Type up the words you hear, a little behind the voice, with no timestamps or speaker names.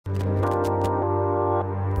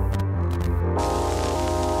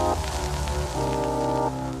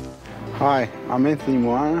Hi, I'm Anthony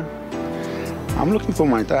Moana. I'm looking for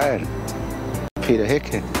my dad, Peter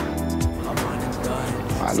Hickey.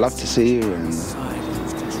 I'd love to see you and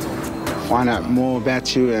find out more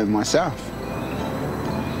about you and myself,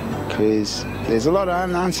 because there's a lot of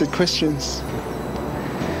unanswered questions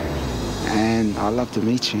and I'd love to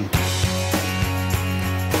meet you.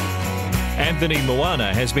 Anthony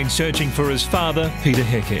Moana has been searching for his father, Peter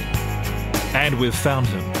Hickey, and we've found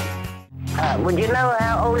him. Would you know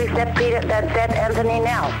how old is that Peter, that Anthony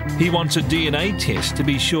now? He wants a DNA test to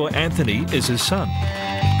be sure Anthony is his son.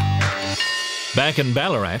 Back in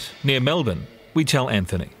Ballarat, near Melbourne, we tell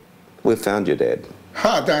Anthony. We've found your dad.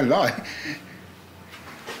 Oh, don't lie.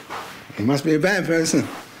 He must be a bad person.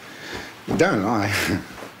 Don't lie.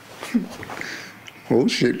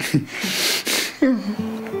 Bullshit.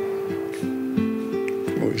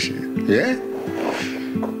 Bullshit. Yeah?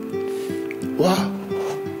 What?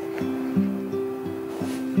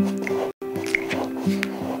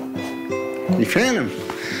 You found him?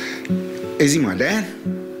 Is he my dad?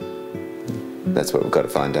 That's what we've got to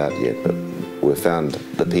find out yet, but we've found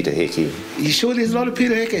the Peter Hickey. You sure there's a lot of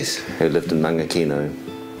Peter Hickeys? Who lived in Mangakino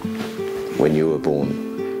when you were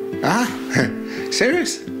born. Ah?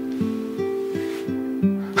 Serious?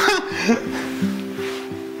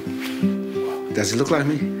 Does it look like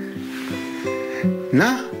me?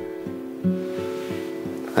 No?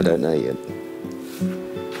 I don't know yet.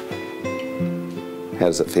 How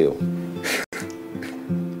does it feel?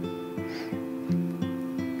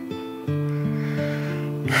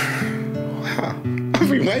 Wow, I've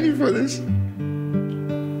been waiting for this.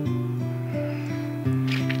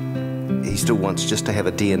 He still wants just to have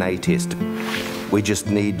a DNA test. We just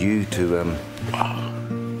need you to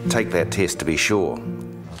take that test to be sure.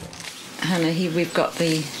 Hannah, here we've got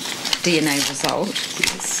the DNA result.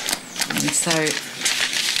 Yes. And so,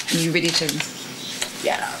 are you ready to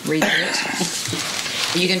read it?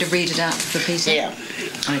 Are you going to read it out for Peter? Yeah.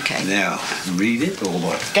 Okay. Now, read it or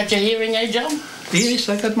what? Got your hearing aid on? Yes,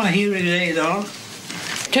 I got my hearing aid on.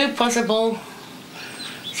 Two possible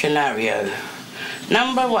scenarios.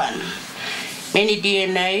 Number one, many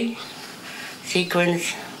DNA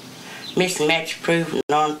sequence mismatch prove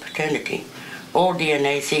non-paternity. All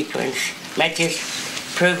DNA sequence matches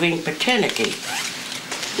proving paternity.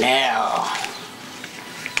 Now,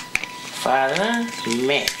 father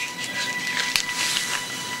match.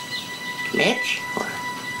 Match?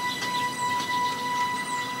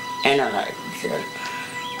 Analyze.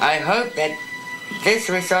 I hope that this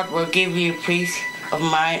result will give you peace of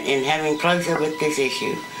mind in having closure with this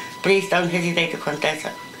issue. Please don't hesitate to contact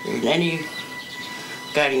us in any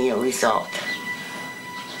regarding your result.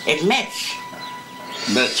 It matched.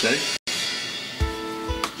 Match, eh?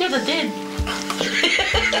 Yes, it did.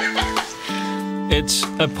 It's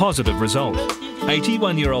a positive result.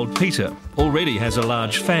 81-year-old Peter already has a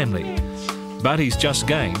large family, but he's just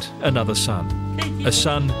gained another son. A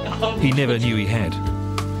son he never knew he had.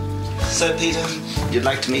 So, Peter, you'd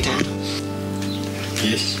like to meet him?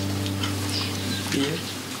 Yes. Yeah.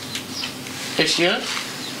 It's yours?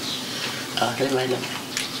 Oh, let me know.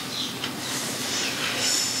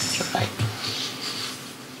 Right.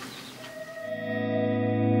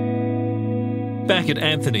 Back at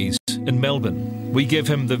Anthony's in Melbourne, we give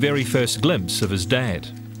him the very first glimpse of his dad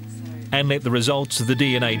and let the results of the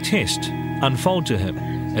DNA test unfold to him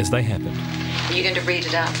as they happened. Are you going to read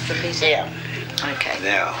it out for Peter? Yeah. Okay.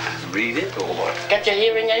 Now, read it or what? Got your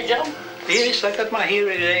hearing aid on? Yes, I got my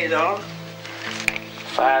hearing aid on.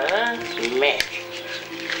 Father match.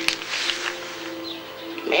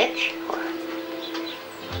 Match?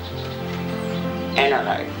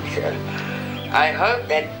 Analyze. I hope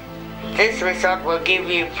that this result will give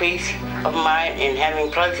you peace of mind in having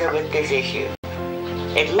closure with this issue.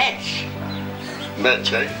 It matched.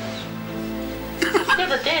 Match, eh?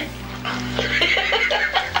 Yes, it did.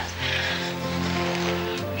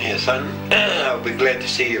 Yeah, son, I'll be glad to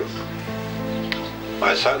see you.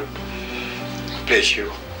 My son, bless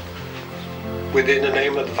you. Within the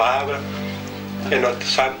name of the Father, and of the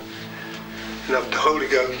Son, and of the Holy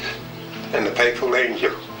Ghost, and the faithful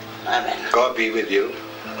angel. Amen. God be with you.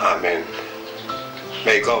 Amen.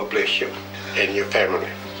 May God bless you and your family.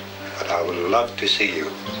 But I would love to see you.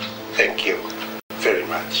 Thank you very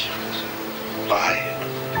much. Bye.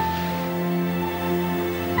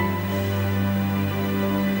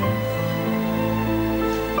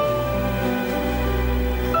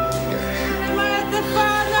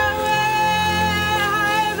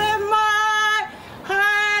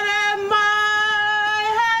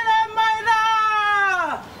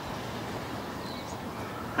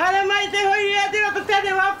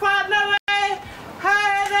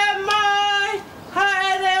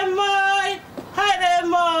 Hi,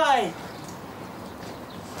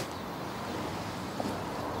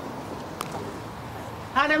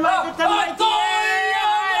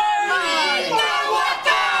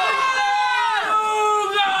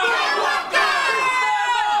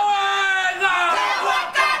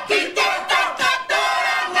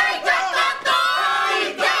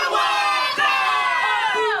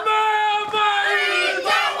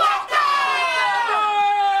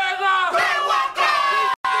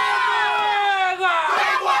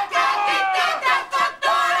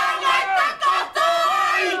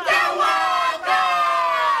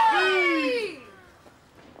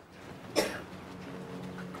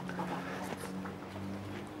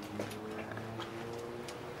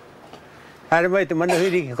 Hare mai te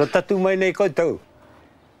manahiri, ko tatu mai nei koutou.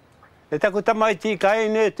 E taku tamai ti kai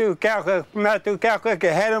ne tu kia koe, mea tu kia koe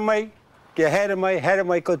ke here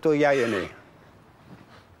mai koutou iai ane.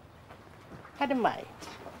 Hare mai.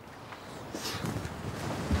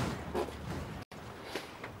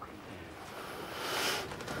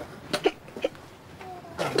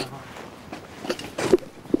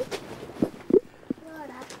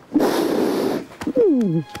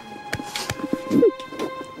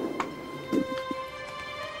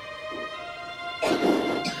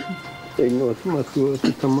 Te ingoa te matua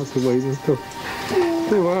te tamata wai rato.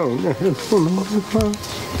 Te wao, nā he tōna mawha.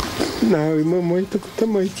 Nā hui mamai taku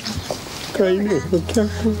tamaiti. Kai ne, o kia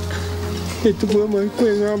koe. E tuku amai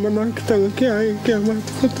koe ngā mana ki taga kia ai, kia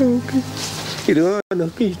mata katoa ke. I roa ana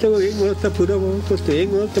ki taga e ngoa tapura wau, ko te e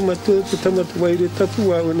ngoa te matua te tamata wai re tapu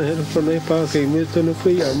wau na hera whanai pākei me tona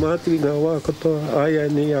koe a mātiri ngā wā katoa. Ai ai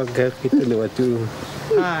nei a kia ki tene watu.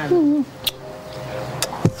 Ai.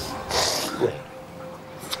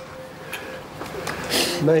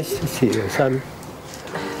 Nice to see you, son.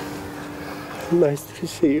 Nice to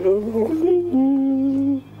see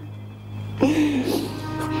you.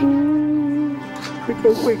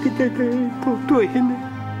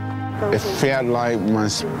 It felt like my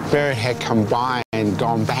spirit had combined and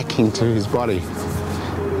gone back into his body.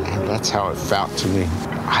 And that's how it felt to me.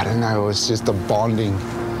 I don't know, it was just a bonding.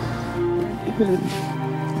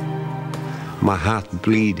 My heart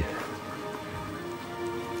bleed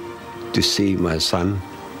to see my son.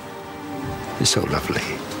 It's so lovely.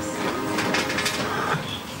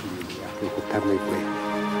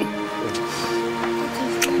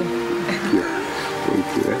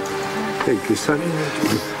 Thank you, son.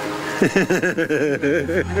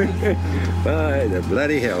 By the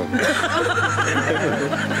bloody hell.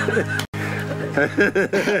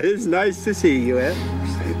 It's nice to see you, eh?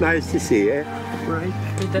 Nice to see you, eh? Right.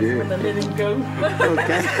 We don't want to let him go.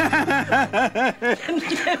 Okay.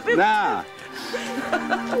 Nā.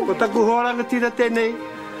 Ko taku horanga tira tēnei.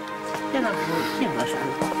 Tēnā son.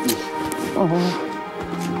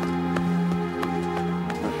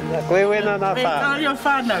 Koe wena nā whā. Tell your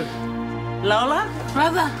whānau. Lola,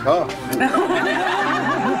 brother. Oh.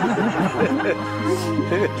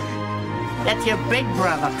 That's your big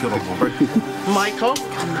brother. Michael.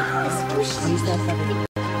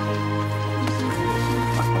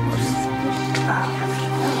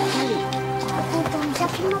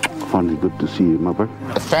 Finally good to see you, mother.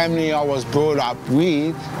 The family I was brought up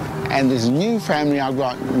with and this new family I've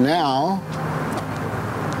got now,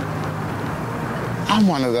 I'm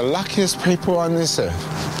one of the luckiest people on this earth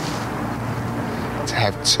to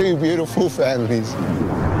have two beautiful families.